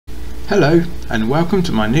Hello and welcome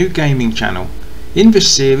to my new gaming channel. In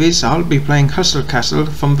this series I'll be playing Hustle Castle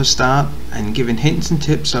from the start and giving hints and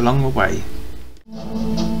tips along the way.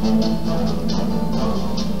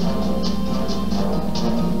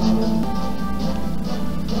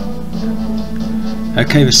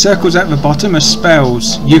 Okay, the circles at the bottom are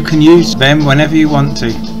spells. You can use them whenever you want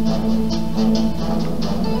to.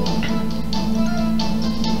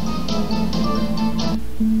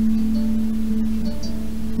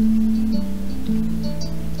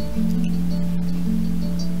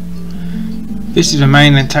 This is the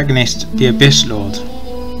main antagonist, the Abyss Lord,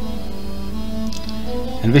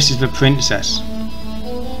 and this is the princess.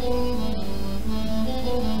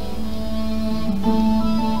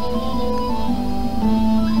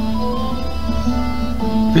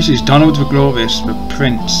 This is Donald the Glorious, the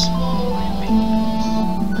prince.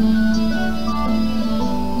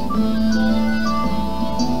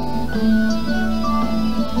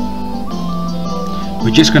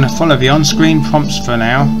 We're just going to follow the on-screen prompts for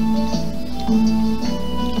now.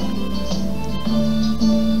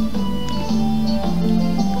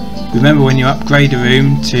 Remember, when you upgrade a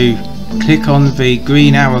room, to click on the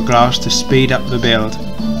green hourglass to speed up the build.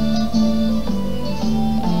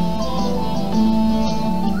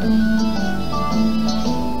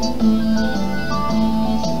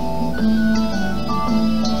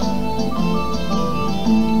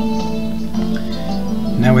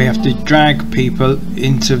 Now we have to drag people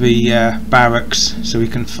into the barracks so we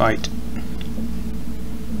can fight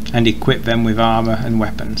and equip them with armour and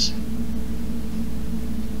weapons.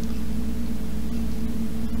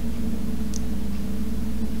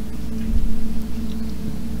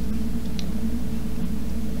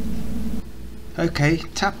 Okay,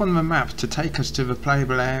 tap on the map to take us to the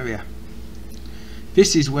playable area.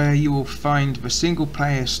 This is where you will find the single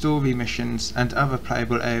player story missions and other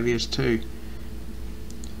playable areas too.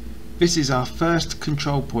 This is our first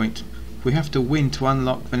control point. We have to win to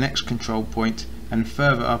unlock the next control point and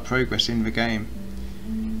further our progress in the game.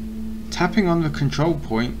 Tapping on the control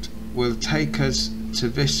point will take us to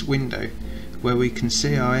this window where we can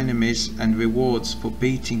see our enemies and rewards for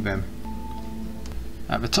beating them.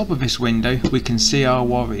 At the top of this window we can see our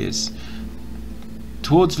warriors.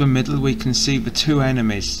 Towards the middle we can see the two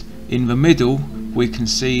enemies. In the middle we can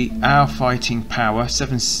see our fighting power,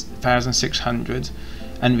 7,600,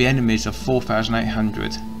 and the enemies of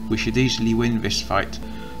 4,800. We should easily win this fight.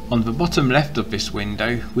 On the bottom left of this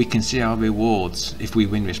window we can see our rewards if we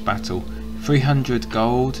win this battle. 300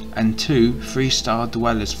 gold and 2 3-star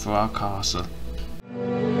dwellers for our castle.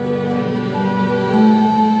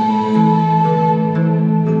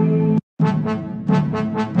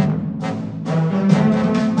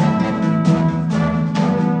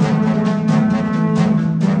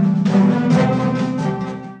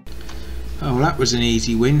 Oh, that was an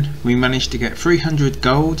easy win. We managed to get 300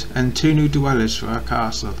 gold and 2 new dwellers for our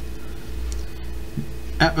castle.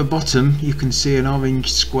 At the bottom you can see an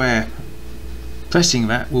orange square. Pressing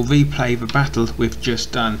that will replay the battle we've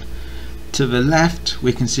just done. To the left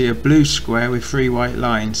we can see a blue square with 3 white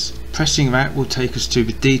lines. Pressing that will take us to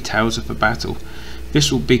the details of the battle.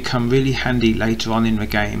 This will become really handy later on in the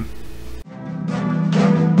game.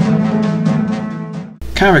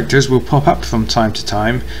 Characters will pop up from time to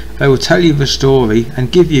time. They will tell you the story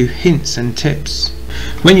and give you hints and tips.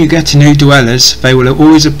 When you get to new dwellers, they will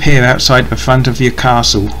always appear outside the front of your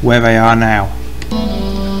castle where they are now.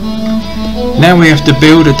 Now we have to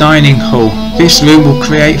build a dining hall. This room will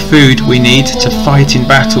create food we need to fight in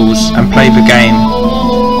battles and play the game.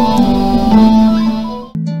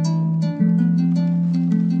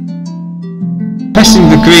 Pressing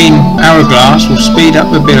the green hourglass will speed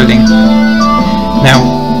up the building. Now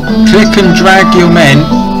click and drag your men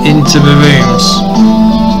into the rooms.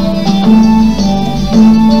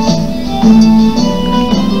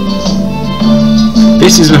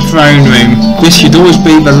 This is the throne room. This should always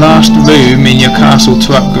be the last room in your castle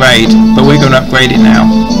to upgrade, but we're going to upgrade it now.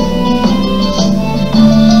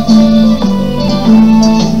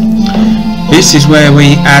 This is where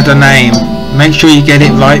we add a name. Make sure you get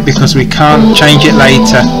it right because we can't change it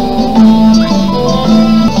later.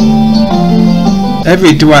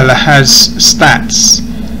 Every dweller has stats.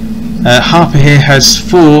 Harper here has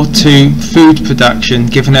 4 to food production,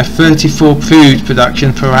 giving her 34 food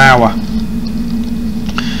production per hour.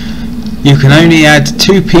 You can only add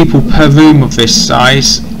 2 people per room of this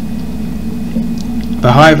size.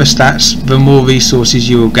 The higher the stats, the more resources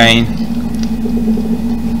you will gain.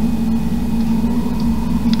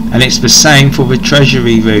 And it's the same for the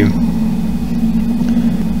treasury room.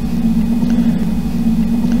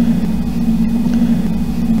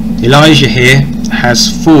 Elijah here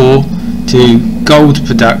has 4 to gold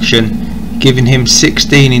production, giving him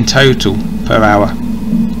 16 in total per hour.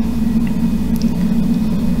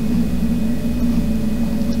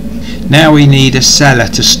 Now we need a cellar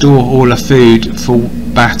to store all the food for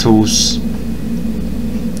battles.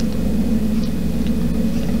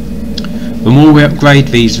 The more we upgrade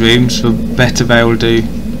these rooms, the better they'll do.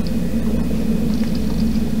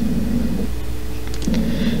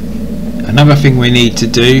 Another thing we need to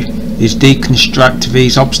do is deconstruct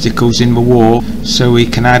these obstacles in the wall so we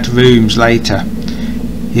can add rooms later.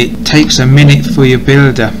 It takes a minute for your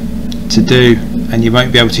builder to do, and you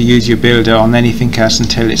won't be able to use your builder on anything else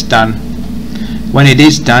until it's done. When it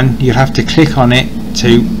is done, you'll have to click on it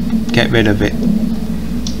to get rid of it.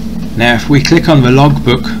 Now if we click on the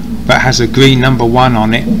logbook that has a green number 1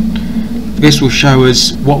 on it, this will show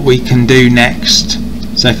us what we can do next,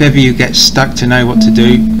 so if ever you get stuck to know what to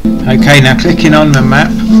do. Okay, now clicking on the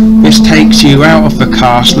map, this takes you out of the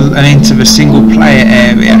castle and into the single player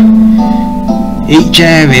area. Each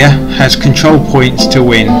area has control points to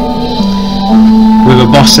win, with a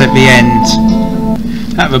boss at the end.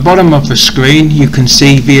 At the bottom of the screen you can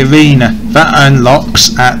see the arena, that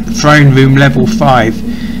unlocks at throne room level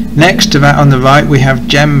 5. Next to that on the right we have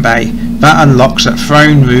Gem Bay, that unlocks at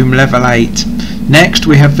throne room level 8. Next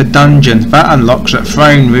we have the dungeon, that unlocks at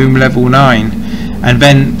throne room level 9. And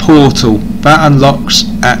then Portal, that unlocks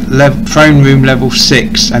at throne room level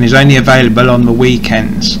 6 and is only available on the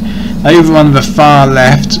weekends. Over on the far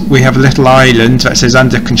left we have a little island that says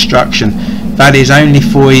under construction. That is only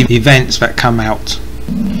for events that come out.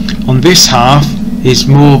 On this half is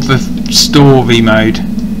more of the story mode.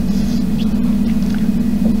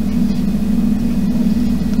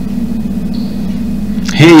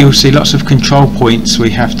 Here you'll see lots of control points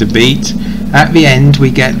we have to beat. At the end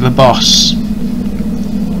we get the boss.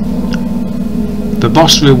 The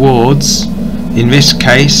boss rewards, in this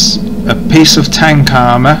case, a piece of tank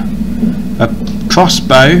armour, a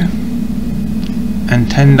crossbow and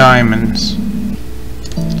 10 diamonds.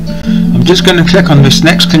 I'm just going to click on this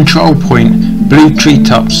next control point, blue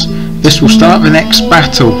treetops. This will start the next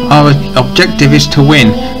battle. Our objective is to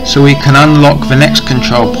win, so we can unlock the next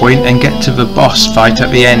control point and get to the boss fight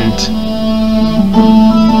at the end.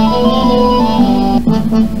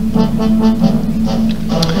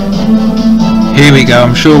 Here we go,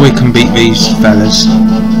 I'm sure we can beat these fellas.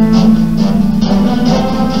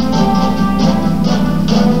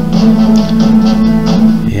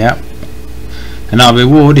 Yep. And our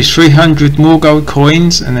reward is 300 more gold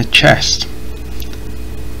coins and a chest.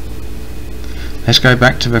 Let's go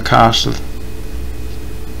back to the castle.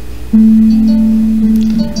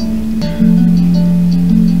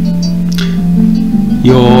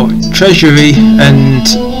 Your treasury and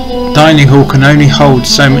dining hall can only hold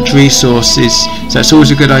so much resources, so it's always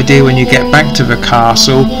a good idea when you get back to the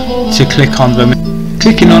castle to click on them.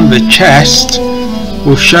 Clicking on the chest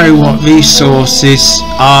will show what resources,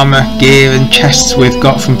 armour, gear and chests we've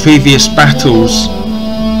got from previous battles.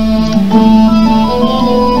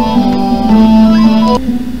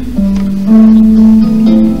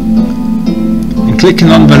 And clicking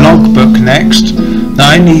on the logbook next,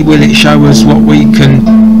 not only will it show us what we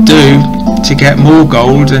can do to get more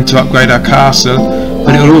gold and to upgrade our castle,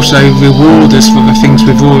 but it will also reward us for the things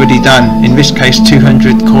we've already done, in this case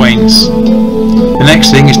 200 coins. The next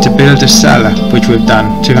thing is to build a cellar, which we've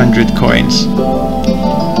done, 200 coins.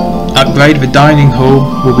 Upgrade the dining hall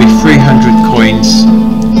will be 300 coins.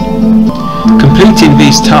 Completing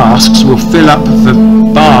these tasks will fill up the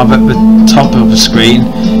bar at the top of the screen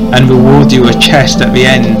and reward you a chest at the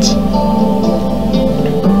end.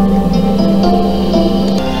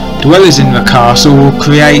 Dwellers in the castle will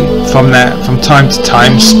create from time to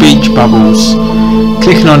time speech bubbles.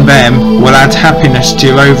 Clicking on them will add happiness to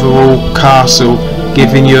your overall castle,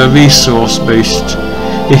 giving you a resource boost.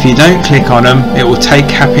 If you don't click on them, it will take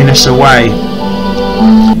happiness away.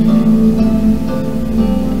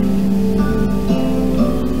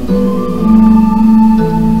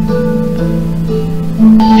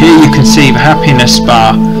 Here you can see the happiness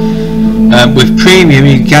bar. With premium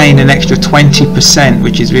you gain an extra 20%,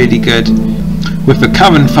 which is really good. With the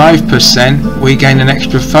current 5% we gain an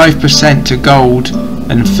extra 5% to gold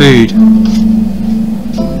and food.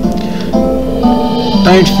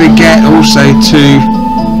 Don't forget also to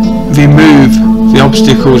remove the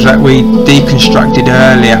obstacles that we deconstructed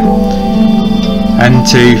earlier, and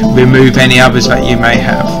to remove any others that you may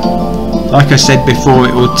have. Like I said before,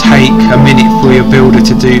 it will take a minute for your builder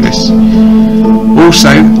to do this. Also,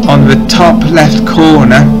 on the top left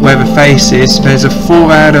corner where the face is, there's a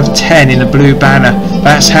 4 out of 10 in a blue banner.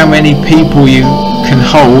 That's how many people you can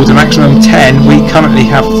hold, a maximum 10. We currently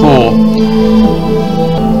have 4.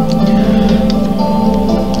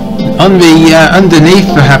 On the underneath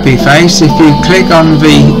the happy face, if you click on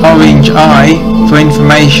the orange eye for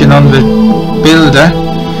information on the builder,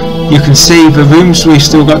 you can see the rooms we've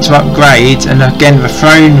still got to upgrade, and again the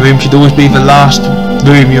throne room should always be the last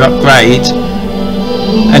room you upgrade.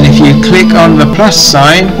 And if you click on the plus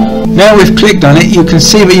sign, now we've clicked on it, you can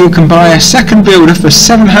see that you can buy a second builder for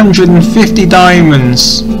 750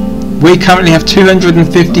 diamonds. We currently have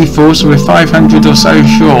 254, so we're 500 or so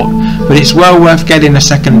short, but it's well worth getting a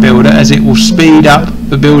second builder as it will speed up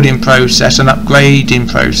the building process and upgrading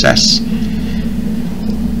process.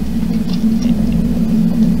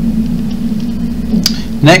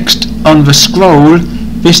 Next on the scroll,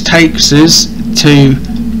 this takes us to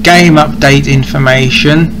game update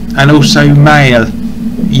information and also mail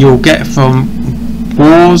you'll get from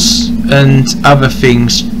wars and other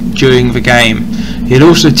things during the game. It'll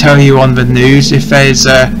also tell you on the news if there's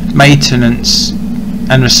maintenance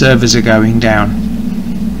and the servers are going down.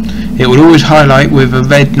 It will always highlight with a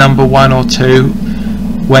red number 1 or 2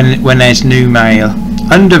 when there's new mail.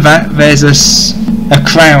 Under that there's a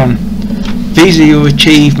crown. These are your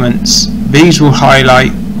achievements. These will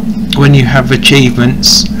highlight when you have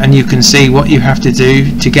achievements, and you can see what you have to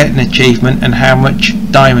do to get an achievement and how much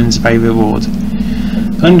diamonds they reward.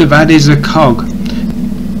 Under that is a cog.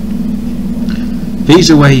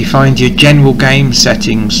 These are where you find your general game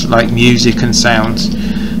settings like music and sounds.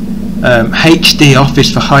 HD off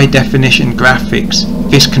is for high definition graphics.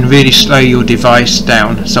 This can really slow your device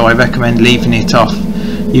down, so I recommend leaving it off.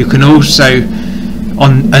 You can also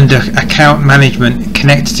under account management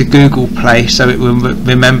connect to Google Play so it will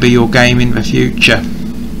remember your game in the future.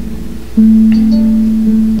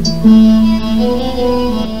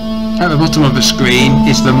 At the bottom of the screen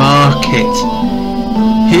is the market.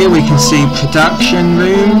 Here we can see production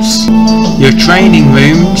rooms, your training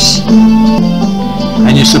rooms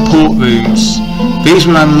and your support rooms. These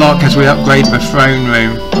will unlock as we upgrade the throne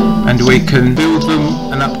room, and we can build them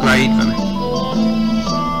and upgrade them.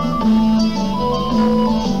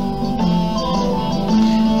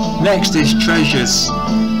 Next is treasures.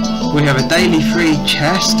 We have a daily free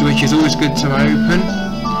chest, which is always good to open,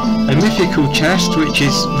 a mythical chest which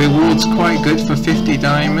is rewards quite good for 50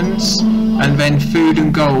 diamonds, and then food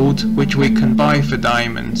and gold which we can buy for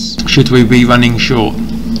diamonds should we be running short.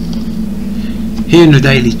 Here in the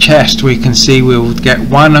daily chest we can see we'll get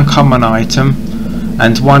 1 uncommon item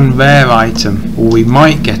and 1 rare item, or we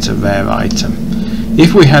might get a rare item.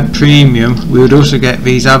 If we had premium, we would also get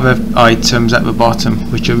these other items at the bottom,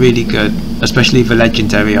 which are really good, especially the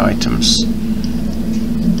legendary items.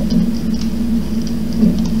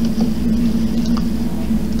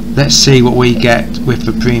 Let's see what we get with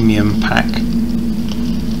the premium pack.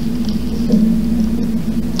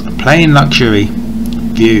 Plain luxury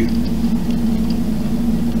view.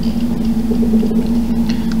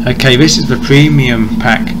 Okay, this is the premium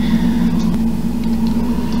pack.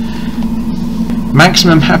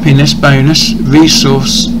 Maximum happiness bonus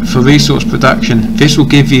resource for resource production. This will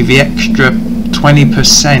give you the extra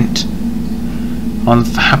 20% on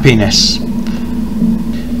happiness.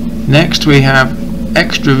 Next we have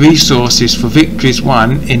extra resources for victories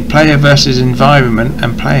won in player versus environment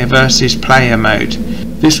and player versus player mode.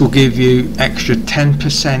 This will give you extra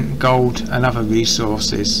 10% gold and other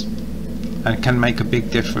resources and can make a big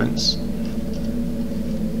difference.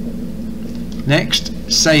 Next,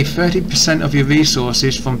 save 30% of your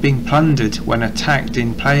resources from being plundered when attacked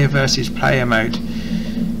in player versus player mode.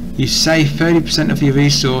 You save 30% of your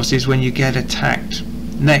resources when you get attacked.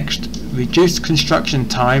 Next, reduced construction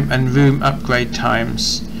time and room upgrade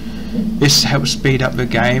times. This helps speed up the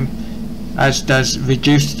game, as does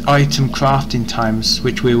reduced item crafting times,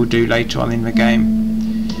 which we will do later on in the game.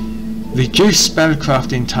 Reduced spell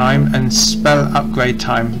crafting time and spell upgrade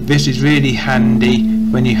time. This is really handy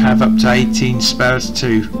when you have up to 18 spells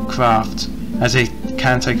to craft, as it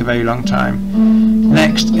can take a very long time.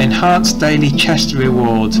 Next, enhanced daily chest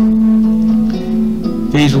reward.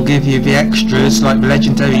 These will give you the extras like the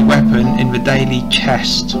legendary weapon in the daily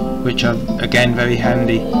chest, which are again very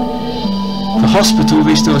handy. The hospital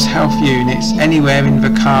restores health units anywhere in the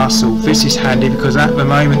castle. This is handy because at the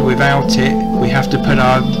moment without it we have to put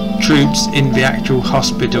our troops in the actual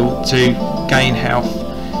hospital to gain health.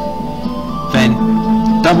 Then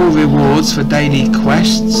double rewards for daily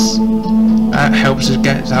quests. That helps us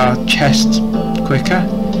get our chest quicker.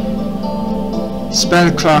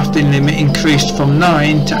 Spell crafting limit increased from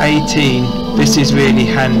 9 to 18. This is really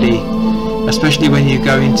handy, especially when you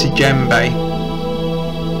go into Djembe.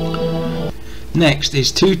 Next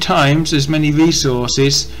is 2 times as many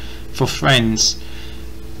resources for friends.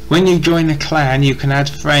 When you join a clan you can add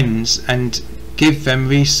friends and give them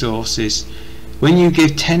resources. When you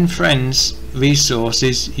give 10 friends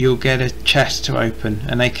resources, you'll get a chest to open,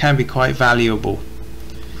 and they can be quite valuable.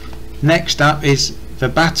 Next up is the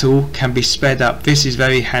battle can be sped up. This is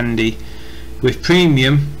very handy. With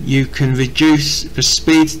premium you can reduce the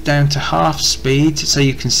speed down to half speed so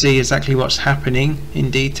you can see exactly what's happening in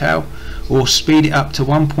detail, or speed it up to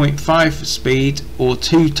 1.5 speed or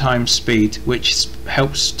 2 times speed, which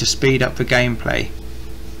helps to speed up the gameplay.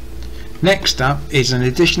 Next up is an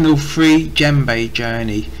additional free Djembe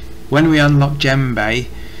journey. When we unlock Djembe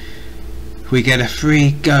we get a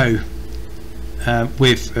free go.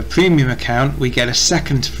 With a premium account we get a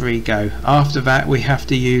second free go. After that we have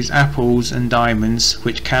to use apples and diamonds,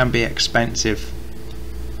 which can be expensive.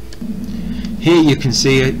 Here you can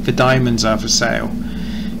see the diamonds are for sale.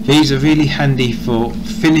 These are really handy for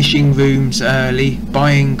finishing rooms early,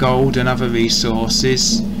 buying gold and other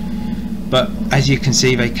resources, but as you can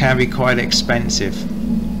see they can be quite expensive.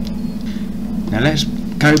 Now let's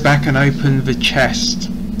go back and open the chest,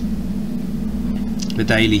 the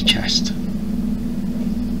daily chest.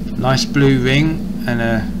 Nice blue ring and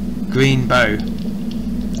a green bow.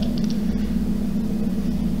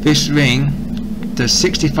 This ring does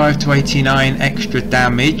 65 to 89 extra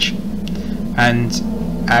damage and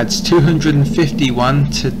adds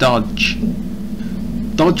 251 to dodge.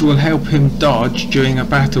 Dodge will help him dodge during a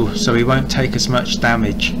battle, so he won't take as much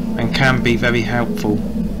damage and can be very helpful.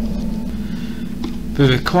 The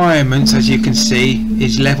requirements, as you can see,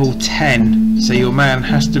 is level 10, so your man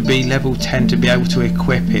has to be level 10 to be able to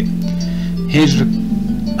equip it. Here's the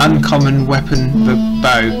uncommon weapon, the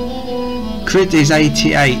bow. Crit is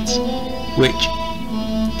 88, which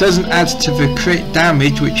doesn't add to the crit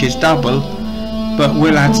damage, which is double, but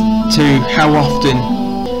will add to how often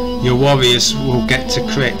your warriors will get to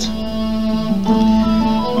crit.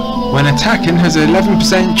 When attacking, has an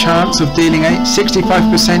 11% chance of dealing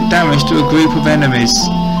 65% damage to a group of enemies.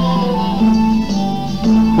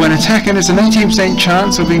 When attacking, has an 18%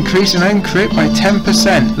 chance of increasing own crit by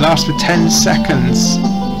 10%, lasts for 10 seconds.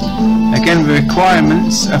 Again, the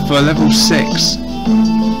requirements are for level 6.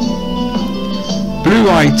 Blue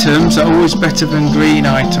items are always better than green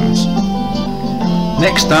items.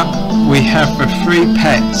 Next up we have the 3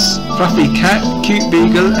 pets, Fluffy Cat, Cute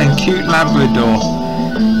Beagle and Cute Labrador.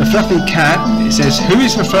 The Fluffy Cat, it says, who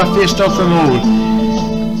is the fluffiest of them all?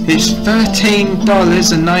 It's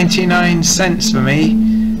 $13.99 for me,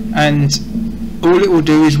 and all it will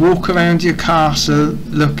do is walk around your castle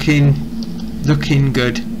looking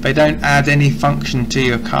good. They don't add any function to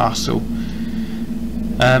your castle.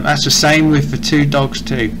 That's the same with the 2 dogs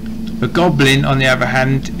too. The Goblin, on the other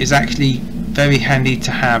hand, is actually very handy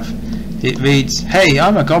to have. It reads, hey,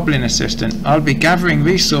 I'm a goblin assistant. I'll be gathering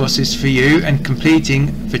resources for you and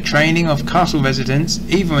completing the training of castle residents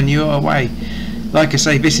even when you're away. Like I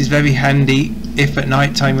say, this is very handy if at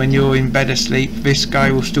night time when you're in bed asleep, this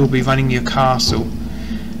guy will still be running your castle.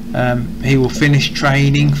 He will finish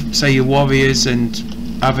training, so your warriors and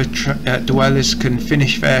other dwellers can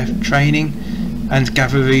finish their training and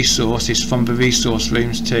gather resources from the resource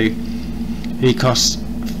rooms too. He costs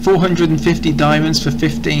 450 diamonds for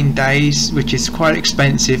 15 days, which is quite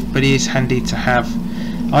expensive, but he is handy to have.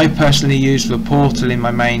 I personally use the portal in my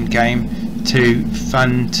main game to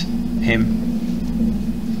fund him,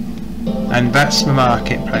 and that's the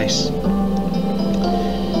marketplace.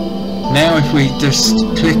 Now if we just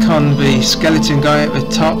click on the skeleton guy at the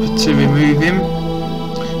top to remove him,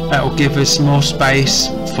 that will give us more space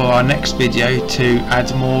for our next video to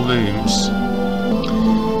add more rooms.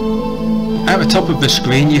 At the top of the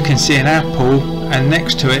screen you can see an apple and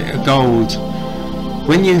next to it a gold.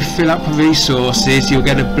 When you fill up resources you'll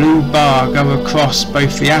get a blue bar go across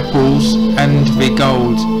both the apples and the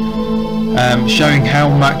gold, showing how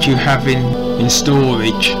much you have in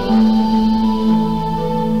storage.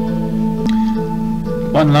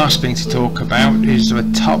 One last thing to talk about is the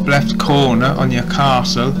top left corner on your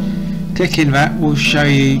castle. Clicking that will show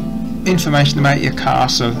you information about your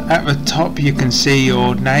castle. At the top you can see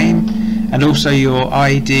your name and also your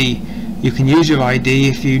ID. You can use your ID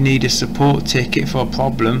if you need a support ticket for a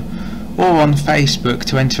problem, or on Facebook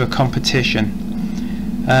to enter a competition.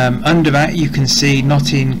 Under that you can see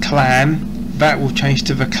not in clan. That will change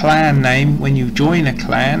to the clan name when you join a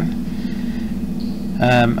clan.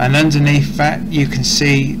 And underneath that you can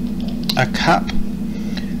see a cup.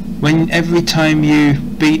 Every time you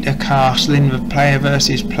beat a castle in the player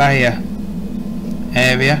versus player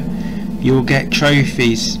area, you will get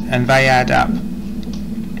trophies and they add up.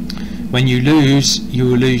 When you lose, you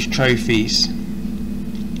will lose trophies.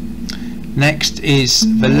 Next is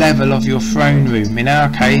the level of your throne room. In our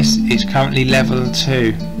case it's currently level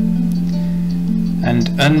 2,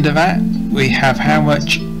 and under that we have how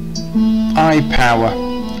much eye power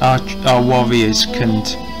our warriors can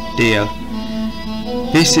deal.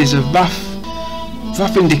 This is a rough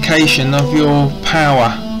indication of your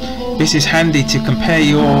power. This is handy to compare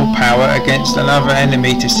your power against another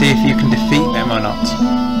enemy to see if you can defeat them or not.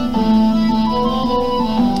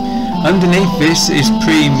 Underneath this is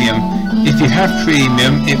premium. If you have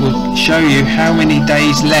premium, it will show you how many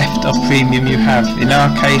days left of premium you have. In our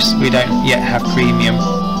case, we don't yet have premium.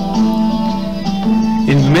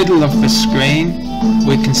 In the middle of the screen,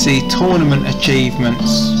 we can see tournament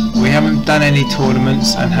achievements. We haven't done any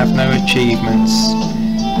tournaments and have no achievements.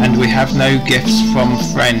 And we have no gifts from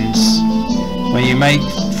friends. When you make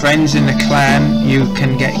friends in the clan, you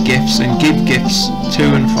can get gifts and give gifts to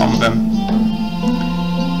and from them.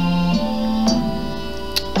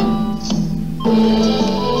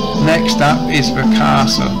 Next up is the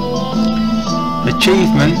castle.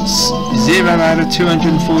 Achievements 0 out of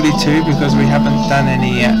 242 because we haven't done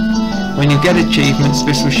any yet. When you get achievements,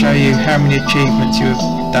 this will show you how many achievements you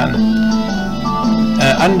have done.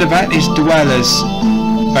 Under that is dwellers.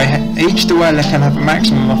 Each dweller can have a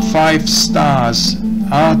maximum of 5 stars.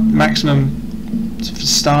 Our maximum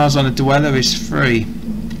stars on a dweller is 3.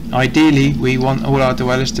 Ideally, we want all our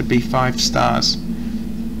dwellers to be 5 stars.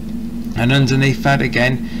 And underneath that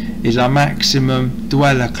again is our maximum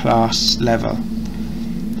dweller class level.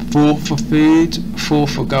 4 for food, 4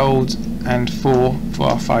 for gold, and 4 for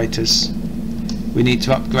our fighters. We need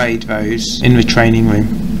to upgrade those in the training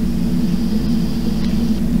room.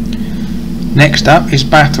 Next up is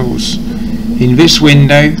battles. In this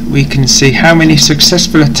window we can see how many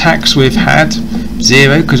successful attacks we've had,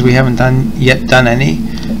 0 because we haven't yet done any,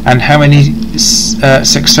 and how many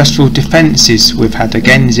successful defences we've had,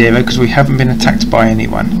 again 0 because we haven't been attacked by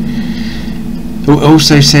anyone. It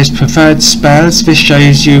also says preferred spells. This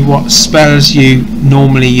shows you what spells you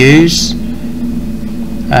normally use.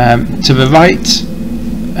 To the right,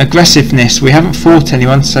 aggressiveness. We haven't fought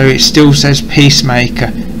anyone, so it still says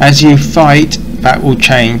peacemaker. As you fight, that will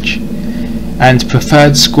change. And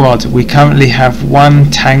preferred squad. We currently have 1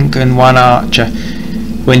 tank and 1 archer.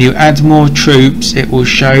 When you add more troops, it will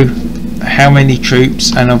show how many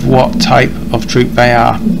troops and of what type of troop they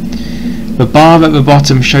are. The bar at the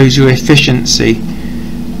bottom shows you efficiency.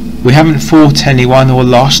 We haven't fought anyone or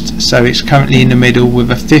lost, so it's currently in the middle with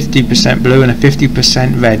a 50% blue and a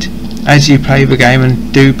 50% red. As you play the game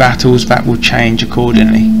and do battles, that will change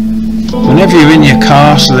accordingly. Whenever you're in your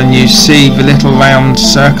castle and you see the little round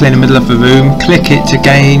circle in the middle of the room, click it to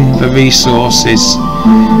gain the resources.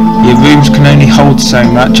 Your rooms can only hold so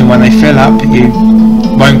much, and when they fill up you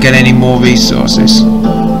won't get any more resources.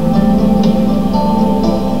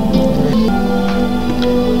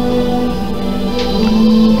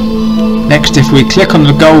 Next, if we click on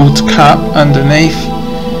the gold cup underneath,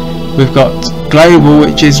 we've got global,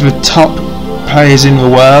 which is the top players in the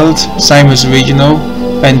world, same as regional,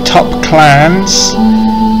 then top clans,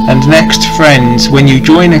 and next friends. When you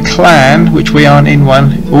join a clan, which we aren't in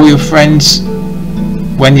one, all your friends,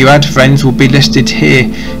 when you add friends, will be listed here.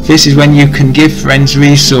 This is when you can give friends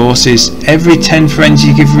resources. Every 10 friends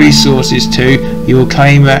you give resources to, you will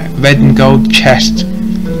claim that red and gold chest.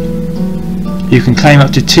 You can claim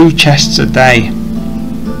up to 2 chests a day.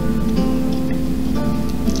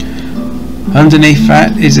 Underneath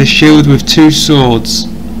that is a shield with 2 swords.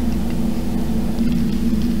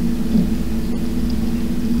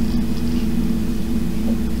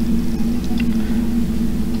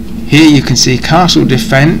 Here you can see castle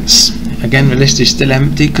defense. Again, the list is still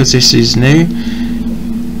empty because this is new.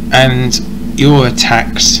 And your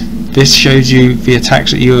attacks. This shows you the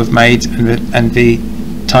attacks that you have made and the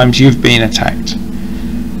times you've been attacked.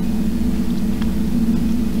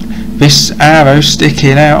 This arrow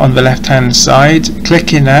sticking out on the left hand side,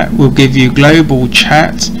 clicking that will give you global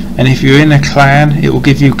chat, and if you're in a clan it will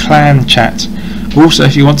give you clan chat. Also,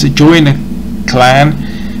 if you want to join a clan,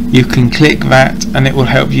 you can click that and it will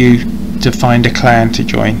help you to find a clan to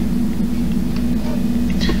join.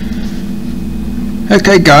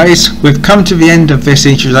 Okay guys, we've come to the end of this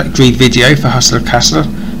introductory video for Hustler Castle.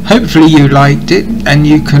 Hopefully you liked it and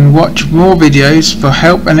you can watch more videos for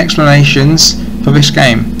help and explanations for this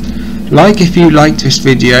game. Like if you liked this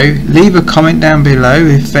video, leave a comment down below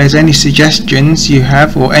if there's any suggestions you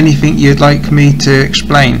have or anything you'd like me to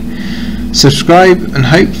explain. Subscribe and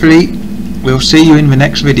hopefully we'll see you in the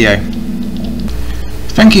next video.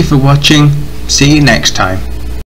 Thank you for watching. See you next time.